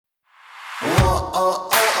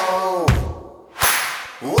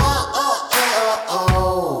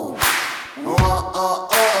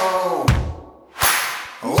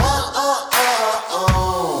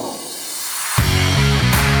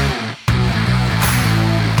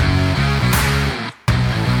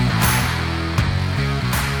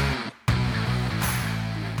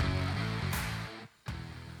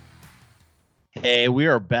Hey, we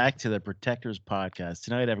are back to the Protectors Podcast.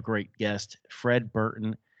 Tonight I have a great guest, Fred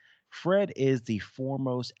Burton. Fred is the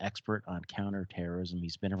foremost expert on counterterrorism.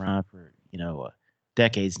 He's been around for,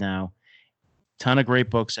 decades now. Ton of great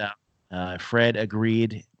books out. Fred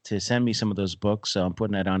agreed to send me some of those books, so I'm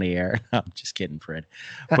putting that on the air. I'm just kidding, Fred.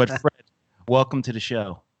 But Fred, welcome to the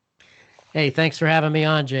show. Hey, thanks for having me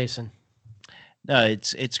on, Jason. No,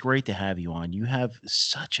 it's great to have you on. You have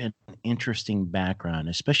such an interesting background,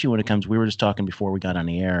 especially when it comes. We were just talking before we got on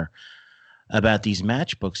the air about these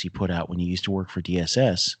matchbooks you put out when you used to work for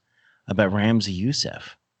DSS about Ramzi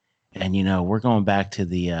Youssef, and we're going back to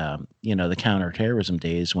the the counterterrorism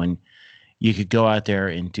days when you could go out there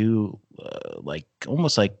and do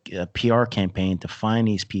almost like a PR campaign to find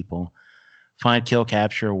these people, find, kill,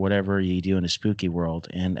 capture, or whatever you do in a spooky world,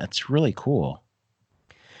 and that's really cool.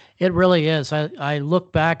 It really is. I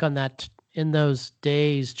look back on that in those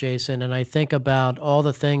days, Jason, and I think about all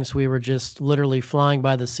the things we were just literally flying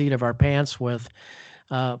by the seat of our pants with.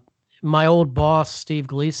 My old boss, Steve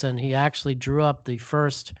Gleason, he actually drew up the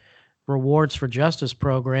first Rewards for Justice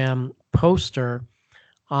program poster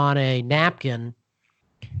on a napkin,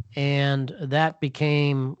 and that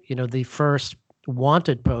became, the first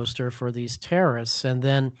wanted poster for these terrorists. And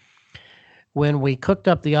then when we cooked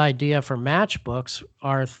up the idea for matchbooks,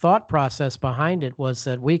 our thought process behind it was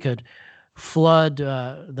that we could flood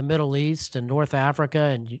the Middle East and North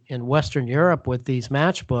Africa and Western Europe with these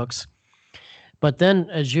matchbooks. But then,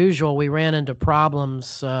 as usual, we ran into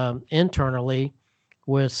problems internally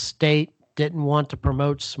with state didn't want to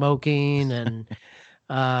promote smoking. And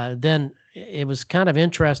then it was kind of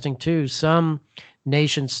interesting, too. Some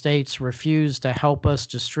nation states refused to help us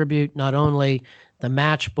distribute not only the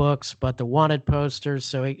matchbooks, but the wanted posters.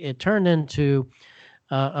 So it turned into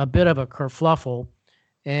a bit of a kerfluffle.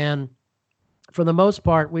 And for the most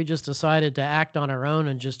part, we just decided to act on our own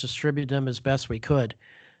and just distribute them as best we could.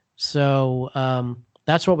 So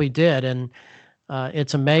that's what we did. And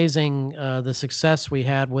it's amazing the success we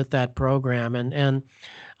had with that program. And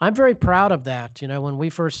I'm very proud of that. When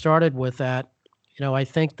we first started with that, I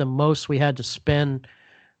think the most we had to spend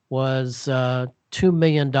was $2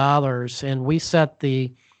 million, and we set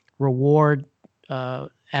the reward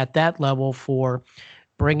at that level for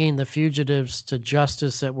bringing the fugitives to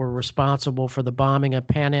justice that were responsible for the bombing of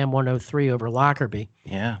Pan Am 103 over Lockerbie.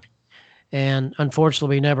 Yeah. And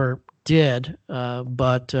unfortunately, we never did,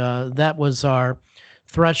 but that was our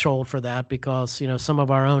threshold for that because, some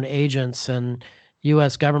of our own agents and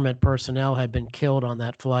U.S. government personnel had been killed on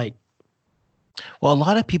that flight. Well, a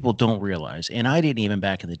lot of people don't realize, and I didn't even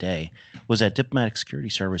back in the day, was that Diplomatic Security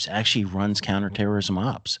Service actually runs counterterrorism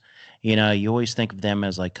ops. You always think of them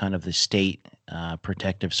as like kind of the state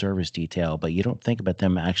protective service detail, but you don't think about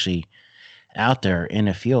them actually out there in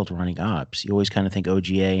the field running ops. You always kind of think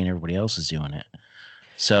OGA and everybody else is doing it.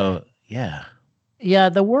 So, yeah. Yeah,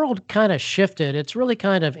 the world kind of shifted. It's really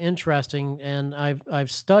kind of interesting, and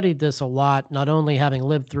I've studied this a lot, not only having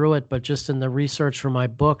lived through it, but just in the research for my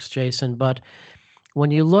books, Jason. But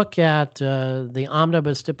when you look at the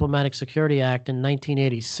Omnibus Diplomatic Security Act in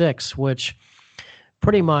 1986, which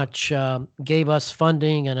pretty much gave us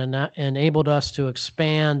funding and enabled us to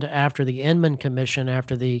expand after the Inman Commission,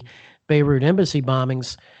 after the Beirut embassy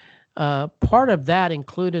bombings, part of that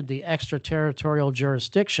included the extraterritorial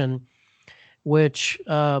jurisdiction, which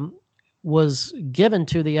was given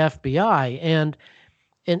to the FBI. And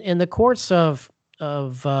in the course of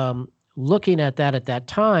looking at that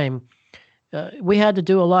time, we had to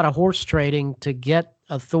do a lot of horse trading to get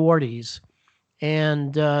authorities.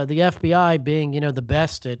 And the FBI being, the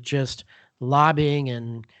best at just lobbying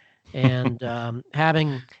and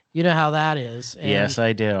having, how that is. And, yes,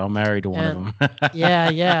 I do. I'm married to one of them.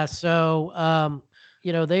 yeah. So,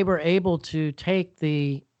 they were able to take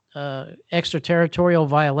the extraterritorial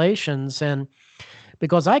violations, and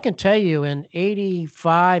because I can tell you in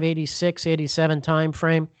 85, 86, 87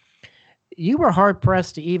 timeframe, you were hard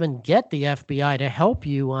pressed to even get the FBI to help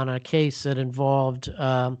you on a case that involved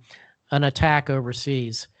an attack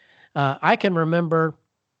overseas. I can remember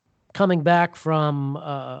coming back from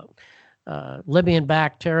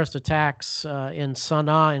Libyan-backed terrorist attacks in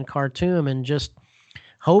Sana'a and Khartoum, and just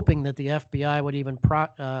hoping that the FBI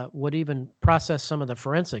would even process some of the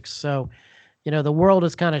forensics. So, the world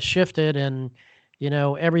has kind of shifted, and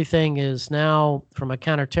everything is now, from a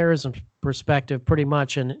counterterrorism perspective, pretty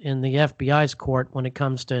much in the FBI's court when it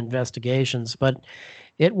comes to investigations. But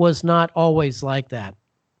it was not always like that.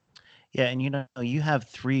 Yeah, and you have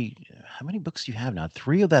three. How many books do you have now?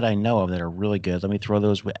 Three that I know of that are really good. Let me throw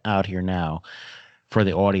those out here now for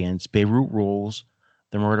the audience. Beirut Rules,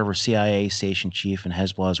 The Murder of a CIA Station Chief and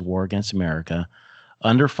Hezbollah's War Against America,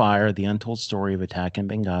 Under Fire, The Untold Story of Attack in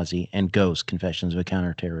Benghazi, and Ghost, Confessions of a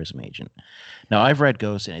Counterterrorism Agent. Now, I've read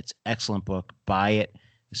Ghost, and it's an excellent book. Buy it,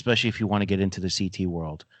 especially if you want to get into the CT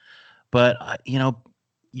world. But,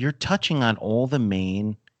 you're touching on all the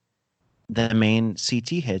main CT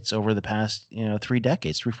hits over the past, 4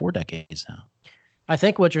 decades now. I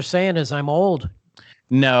think what you're saying is I'm old.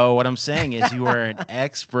 No, what I'm saying is you are an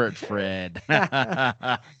expert, Fred.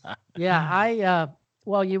 Yeah,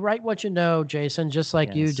 well, you write what you know, Jason, just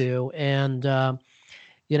like you do. And,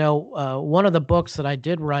 one of the books that I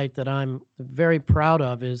did write that I'm very proud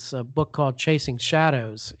of is a book called Chasing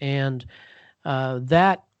Shadows. And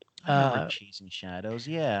that... Chasing Shadows.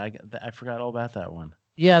 Yeah, I forgot all about that one.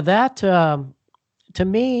 Yeah, that, to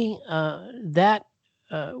me, that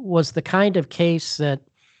was the kind of case that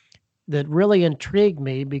really intrigued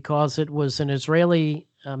me, because it was an Israeli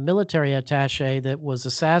military attaché that was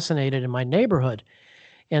assassinated in my neighborhood.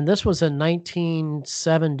 And this was in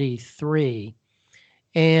 1973.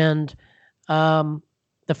 And the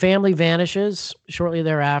family vanishes shortly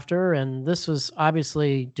thereafter. And this was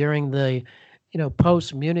obviously during the,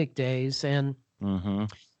 post-Munich days. And to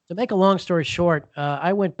make a long story short,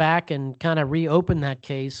 I went back and kind of reopened that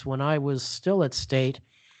case when I was still at State.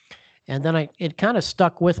 And then it kind of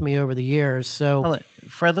stuck with me over the years. So,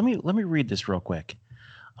 Fred, let me read this real quick.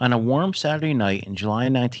 On a warm Saturday night in July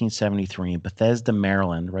 1973 in Bethesda,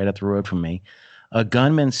 Maryland, right up the road from me, a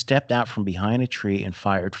gunman stepped out from behind a tree and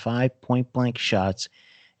fired 5 point-blank shots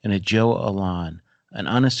in a Joe Alon, an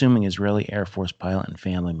unassuming Israeli Air Force pilot and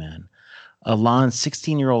family man. Alon's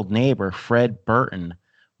 16-year-old neighbor, Fred Burton,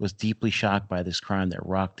 was deeply shocked by this crime that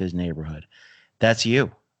rocked his neighborhood. That's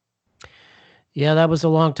you. Yeah, that was a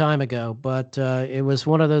long time ago, but it was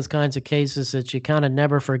one of those kinds of cases that you kind of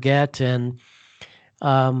never forget. And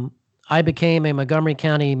I became a Montgomery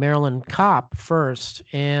County, Maryland cop first,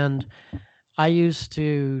 and I used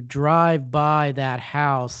to drive by that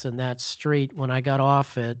house and that street when I got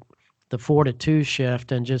off at the 4 to 2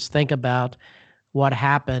 shift and just think about what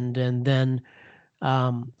happened. And then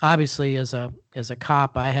obviously as a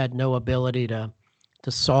cop, I had no ability to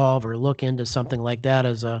solve or look into something like that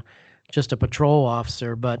as just a patrol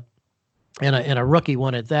officer, but and a rookie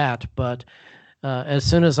one at that. But as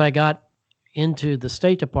soon as I got into the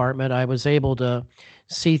State Department, I was able to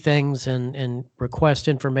see things and request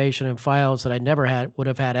information and files that I never would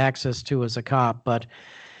have had access to as a cop. But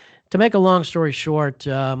to make a long story short,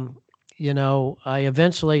 I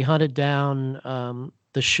eventually hunted down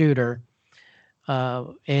the shooter,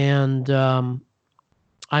 and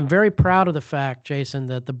I'm very proud of the fact, Jason,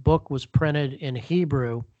 that the book was printed in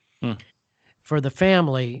Hebrew for the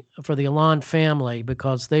family, for the Alon family,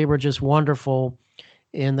 because they were just wonderful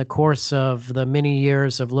in the course of the many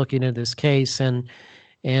years of looking at this case. And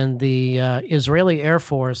the Israeli Air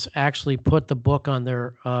Force actually put the book on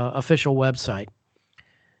their official website.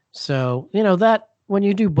 So, that when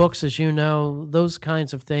you do books, as you know, those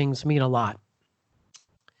kinds of things mean a lot.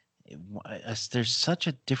 There's such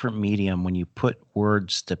a different medium when you put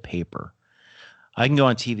words to paper. I can go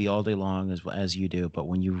on TV all day long as you do, but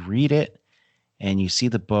when you read it and you see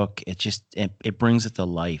the book, it brings it to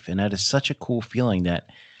life. And that is such a cool feeling that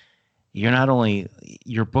you're not only,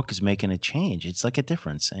 your book is making a change. It's like a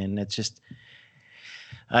difference. And it's just,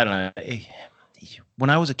 I don't know. When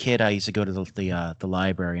I was a kid, I used to go to the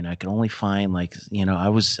library, and I could only find I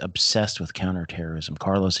was obsessed with counterterrorism,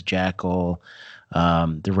 Carlos the Jackal,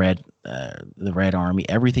 the Red Army,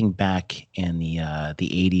 everything back in the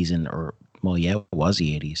 80s it was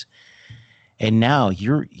the 80s. And now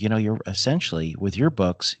you're essentially, with your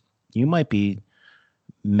books, you might be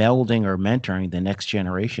melding or mentoring the next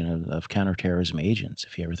generation of counterterrorism agents,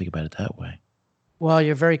 if you ever think about it that way. Well,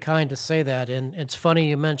 you're very kind to say that. And it's funny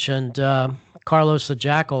you mentioned Carlos the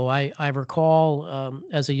Jackal. I recall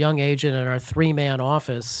as a young agent in our 3-man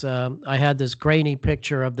office, I had this grainy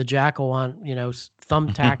picture of the Jackal on,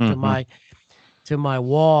 thumbtacked to my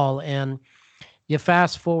wall. And you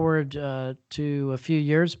fast forward to a few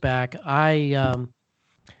years back, I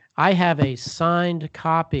have a signed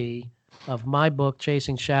copy of my book,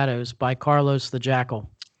 Chasing Shadows, by Carlos the Jackal.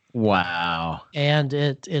 Wow. And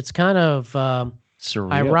it's kind of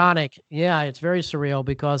surreal. Ironic. Yeah, it's very surreal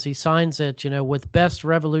because he signs it, with best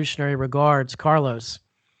revolutionary regards, Carlos.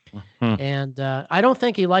 Hmm. And I don't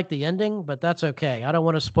think he liked the ending, but that's okay. I don't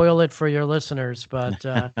want to spoil it for your listeners, but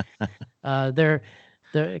there,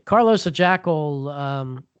 Carlos the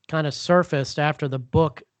Jackal kind of surfaced after the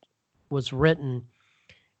book was written,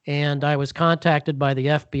 and I was contacted by the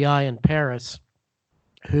FBI in Paris,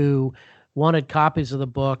 who wanted copies of the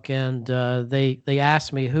book, and they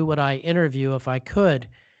asked me who would I interview if I could,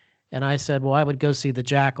 and I said, well, I would go see the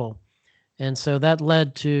Jackal, and so that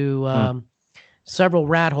led to Hmm. several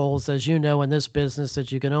rat holes, as you know, in this business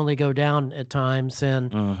that you can only go down at times.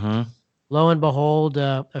 And Mm-hmm. lo and behold,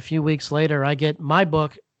 a few weeks later, I get my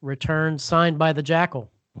book returned, signed by the Jackal.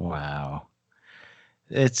 Wow.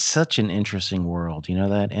 It's such an interesting world, you know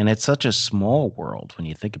that? And it's such a small world when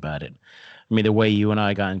you think about it. I mean, the way you and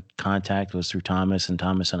I got in contact was through Thomas, and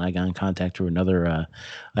Thomas and I got in contact through another,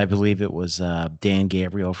 I believe it was Dan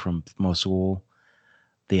Gabriel from Mosul,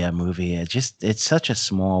 the movie. It's such a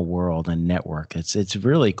small world and network. It's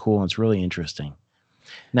really cool. It's really interesting.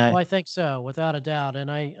 Now, Well, I think so, without a doubt. And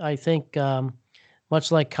I think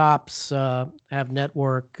much like cops have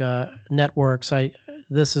networks,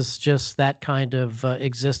 this is just that kind of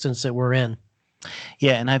existence that we're in.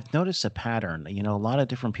 yeah, and I've noticed a pattern. You know, a lot of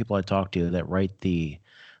different people I talk to that write the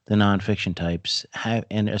nonfiction types have,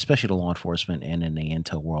 and especially the law enforcement and in the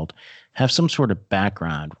intel world, have some sort of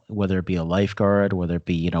background, whether it be a lifeguard, whether it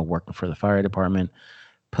be working for the fire department,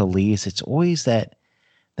 police. It's always that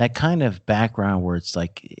kind of background where it's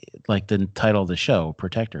like the title of the show,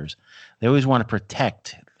 protectors. They always want to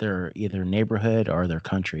protect their either neighborhood or their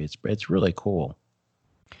country. It's really cool.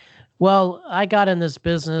 Well, I got in this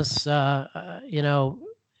business,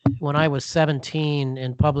 when I was 17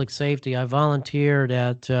 in public safety. I volunteered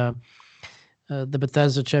at the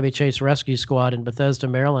Bethesda Chevy Chase Rescue Squad in Bethesda,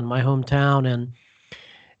 Maryland, my hometown,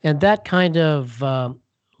 and that kind of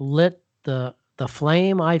lit the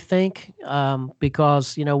flame, I think,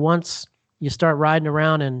 because once you start riding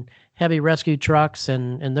around in heavy rescue trucks,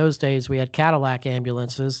 and in those days we had Cadillac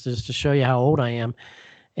ambulances, just to show you how old I am,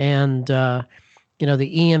 and the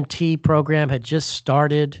EMT program had just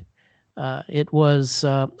started. It was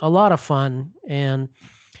a lot of fun, and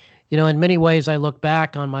in many ways, I look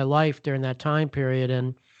back on my life during that time period,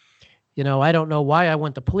 and I don't know why I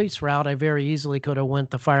went the police route. I very easily could have went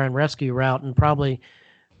the fire and rescue route, and probably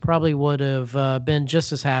would have been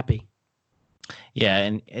just as happy. Yeah,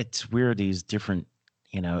 and it's weird these different,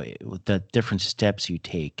 the different steps you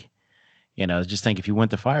take. Just think if you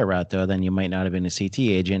went the fire route though, then you might not have been a CT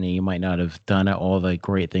agent, and you might not have done all the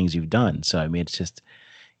great things you've done. So I mean, it's just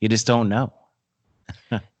you just don't know.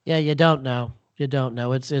 Yeah, you don't know. You don't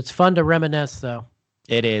know. It's fun to reminisce, though.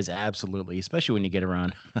 It is absolutely, especially when you get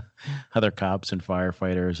around other cops and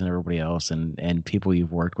firefighters and everybody else, and people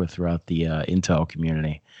you've worked with throughout the intel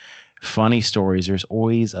community. Funny stories. There's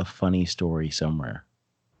always a funny story somewhere.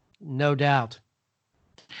 No doubt.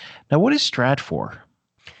 Now, what is Stratfor?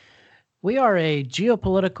 We are a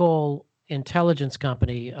geopolitical intelligence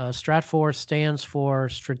company. Stratfor stands for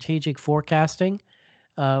Strategic Forecasting.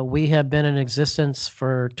 We have been in existence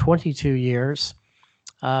for 22 years.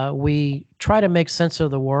 We try to make sense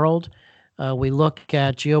of the world. We look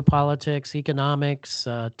at geopolitics, economics,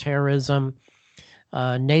 terrorism,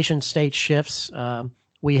 nation-state shifts.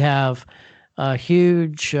 We have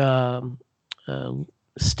huge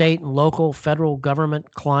state and local, federal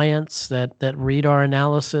government clients that read our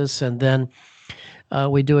analysis, and then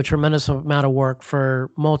we do a tremendous amount of work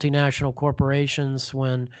for multinational corporations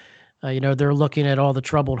when they're looking at all the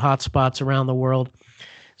troubled hotspots around the world.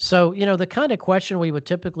 So, the kind of question we would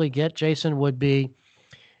typically get, Jason, would be,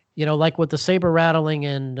 like with the saber rattling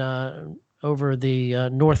and over the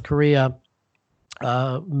North Korea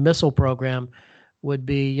missile program, would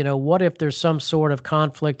be, what if there's some sort of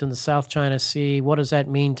conflict in the South China Sea? What does that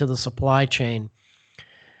mean to the supply chain?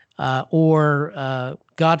 Or,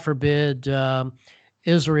 God forbid,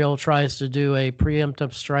 Israel tries to do a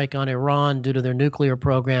preemptive strike on Iran due to their nuclear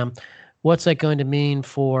program. What's that going to mean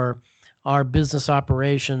for our business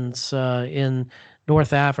operations in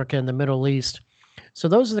North Africa and the Middle East? So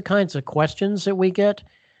those are the kinds of questions that we get.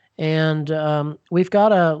 And we've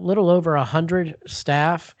got a little over 100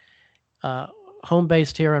 staff home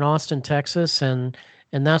based here in Austin, Texas, and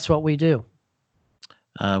that's what we do.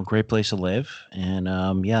 Great place to live, and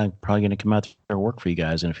yeah, I'm probably going to come out there and work for you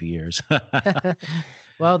guys in a few years.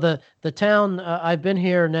 Well, the town, I've been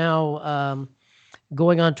here now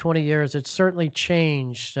going on 20 years. It's certainly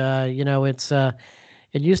changed. It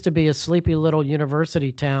used to be a sleepy little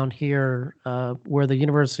university town here where the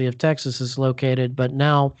University of Texas is located, but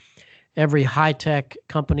now every high-tech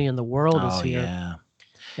company in the world is here. Yeah.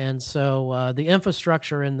 And so the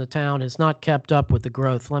infrastructure in the town has not kept up with the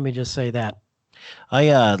growth. Let me just say that.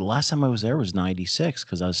 Last time I was there was '96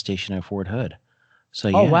 because I was stationed at Fort Hood. So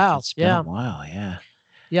Oh, yeah, wow. it's been a Yeah. while. Yeah.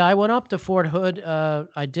 Yeah, I went up to Fort Hood.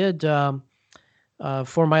 I did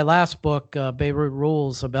for my last book, Beirut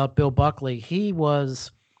Rules, about Bill Buckley. He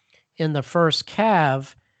was in the first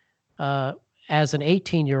Cav uh, as an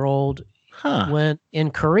 18-year-old Huh. when in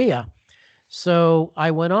Korea. So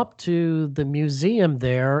I went up to the museum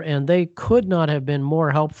there, and they could not have been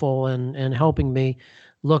more helpful in helping me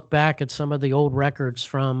look back at some of the old records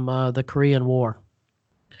from the Korean War.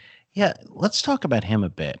 Yeah. Let's talk about him a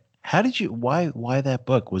bit. How did you? Why that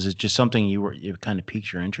book? Was it just something you kind of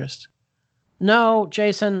piqued your interest? No,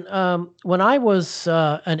 Jason, when I was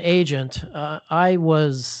an agent, I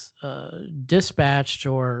was dispatched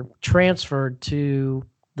or transferred to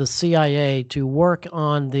the CIA to work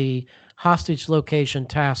on the hostage location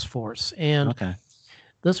task force. And Okay.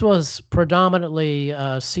 this was predominantly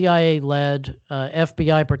CIA led,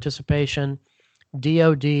 FBI participation,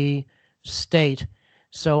 DOD, state.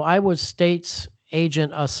 So I was state's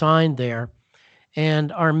agent assigned there.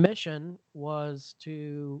 And our mission was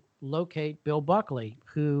to locate Bill Buckley,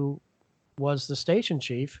 who was the station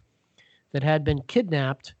chief that had been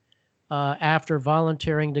kidnapped after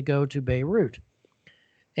volunteering to go to Beirut.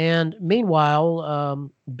 And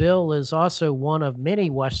meanwhile, Bill is also one of many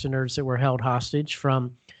Westerners that were held hostage,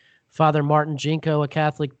 from Father Martin Jinko, a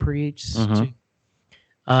Catholic priest, to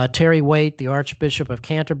Mm-hmm. Terry Waite, the Archbishop of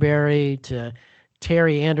Canterbury, to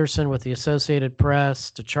Terry Anderson with the Associated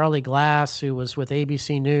Press, to Charlie Glass, who was with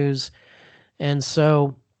ABC News. And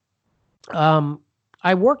so um,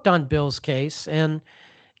 I worked on Bill's case. And,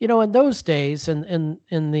 in those days, in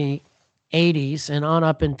the 80s and on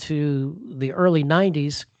up into the early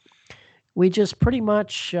 90s, we just pretty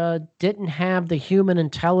much didn't have the human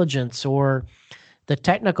intelligence or the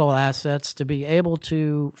technical assets to be able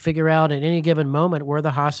to figure out at any given moment where the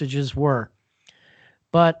hostages were.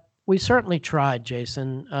 But we certainly tried,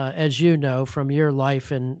 Jason. As you know from your life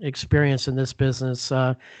and experience in this business,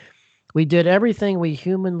 we did everything we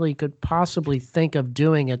humanly could possibly think of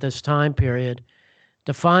doing at this time period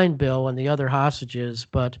to find Bill and the other hostages.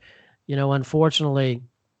 But, unfortunately,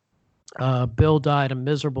 Bill died a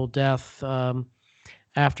miserable death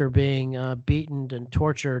after being beaten and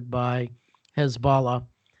tortured by Hezbollah,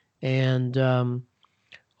 and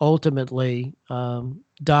ultimately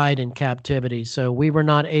died in captivity. So we were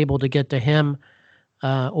not able to get to him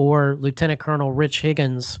or Lieutenant Colonel Rich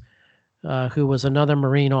Higgins, who was another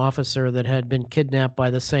Marine officer that had been kidnapped by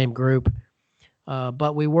the same group.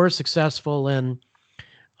 But we were successful in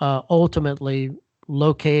ultimately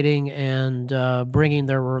locating and bringing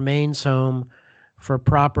their remains home for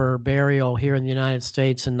proper burial here in the United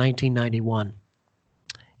States in 1991.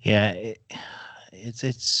 Yeah.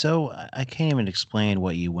 It's so I can't even explain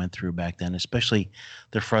what you went through back then, especially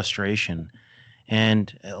the frustration.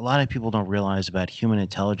 And a lot of people don't realize about human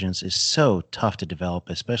intelligence is so tough to develop,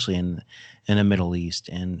 especially in the Middle East.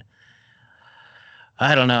 And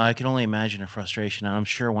I don't know. I can only imagine the frustration. And I'm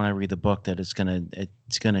sure when I read the book that it's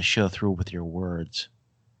gonna show through with your words.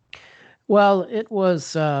 Well, it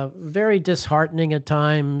was very disheartening at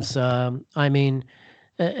times. I mean,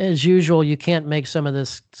 as usual, you can't make some of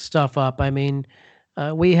this stuff up. I mean,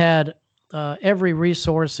 we had every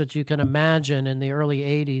resource that you can imagine in the early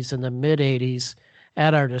 80s and the mid 80s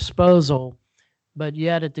at our disposal. But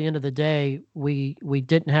yet, at the end of the day, we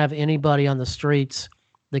didn't have anybody on the streets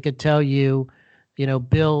that could tell you,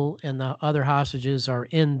 Bill and the other hostages are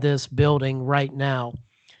in this building right now.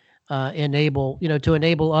 To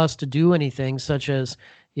enable us to do anything such as,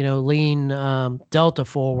 lean Delta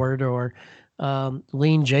forward or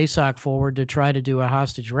lean JSOC forward to try to do a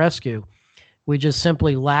hostage rescue. We just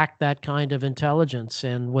simply lacked that kind of intelligence.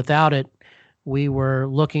 And without it, we were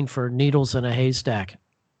looking for needles in a haystack.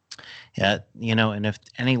 Yeah, and if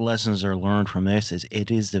any lessons are learned from this is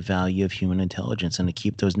it is the value of human intelligence and to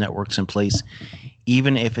keep those networks in place,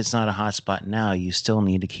 even if it's not a hotspot now, you still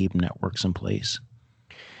need to keep networks in place.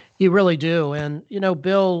 You really do. And,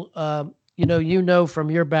 Bill,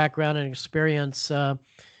 from your background and experience,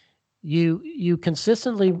 you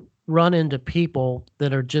consistently run into people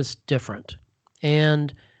that are just different.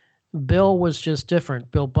 And Bill was just different.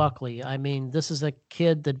 Bill Buckley. I mean, this is a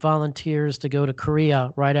kid that volunteers to go to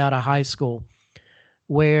Korea right out of high school,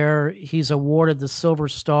 where he's awarded the Silver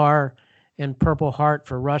Star and Purple Heart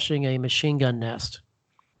for rushing a machine gun nest.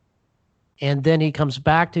 And then he comes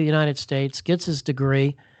back to the United States, gets his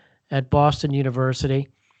degree at Boston University,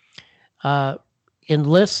 uh,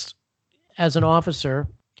 enlists as an officer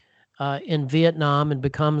in Vietnam and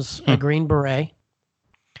becomes a Hmm. Green Beret,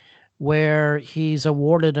 where he's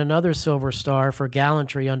awarded another Silver Star for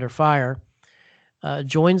gallantry under fire,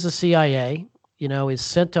 joins the CIA is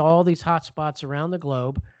sent to all these hotspots around the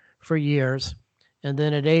globe for years. And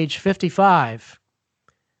then at age 55,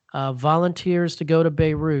 volunteers to go to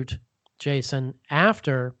Beirut, Jason,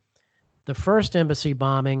 after the first embassy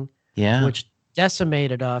bombing, which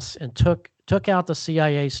decimated us and took out the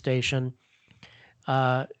CIA station.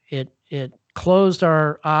 It closed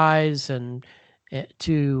our eyes and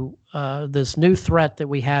to this new threat that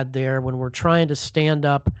we had there when we're trying to stand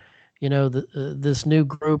up, this new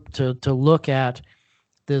group to look at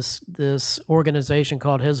this organization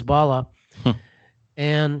called Hezbollah.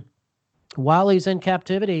 And while he's in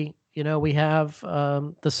captivity, we have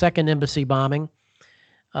the second embassy bombing,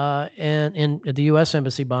 and in the U.S.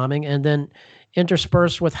 embassy bombing, and then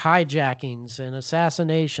interspersed with hijackings and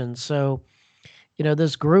assassinations. So,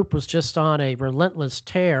 this group was just on a relentless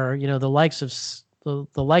tear, the likes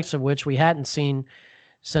of which we hadn't seen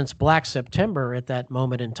since Black September at that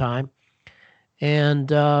moment in time. And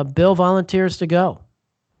Bill volunteers to go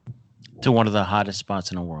to one of the hottest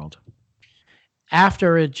spots in the world,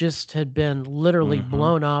 after it just had been literally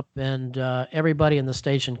blown up and everybody in the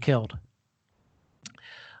station killed.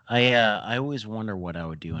 I always wonder what I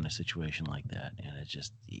would do in a situation like that. And it's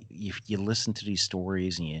just, you listen to these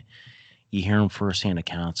stories and you hear them firsthand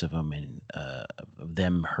accounts of them and of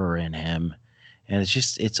them, her, and him, and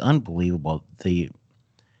it's unbelievable the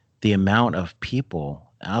amount of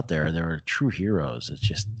people out there that are true heroes. It's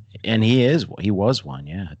just, and he was one,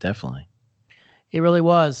 yeah, definitely. He really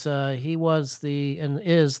was. He was and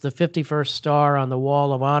is the 51st star on the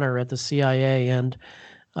Wall of Honor at the CIA, and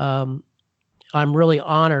I'm really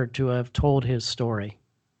honored to have told his story.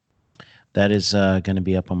 That is going to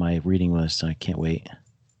be up on my reading list. I can't wait.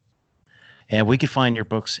 And we could find your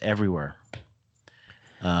books everywhere.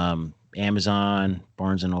 Amazon,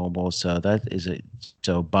 Barnes & Noble. So that is it.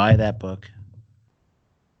 So buy that book.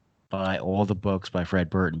 Buy all the books by Fred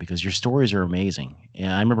Burton, because your stories are amazing.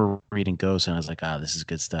 Yeah, I remember reading Ghost and I was like, this is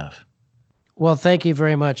good stuff. Well, thank you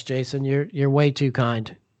very much, Jason. You're way too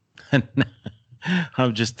kind.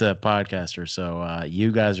 I'm just a podcaster, so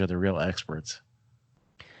you guys are the real experts.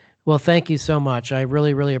 Well, thank you so much. I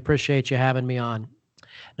really, really appreciate you having me on.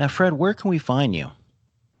 Now, Fred, where can we find you?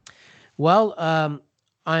 Well, I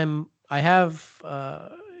have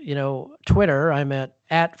Twitter. I'm at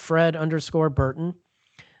Fred_Burton.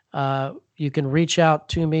 You can reach out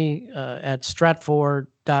to me at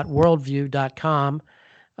stratfor.worldview.com,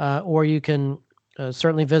 or you can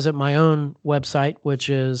certainly visit my own website, which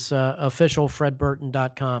is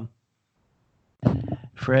officialfredburton.com.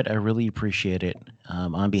 Fred, I really appreciate it.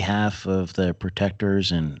 On behalf of the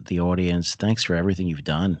protectors and the audience, thanks for everything you've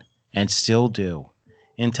done and still do.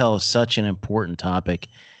 Intel is such an important topic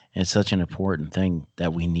and such an important thing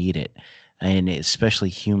that we need it. And especially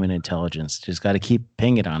human intelligence. Just got to keep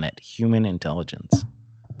pinging on it. Human intelligence.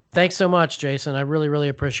 Thanks so much, Jason. I really, really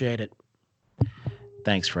appreciate it.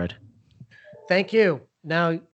 Thanks, Fred. Thank you. Now,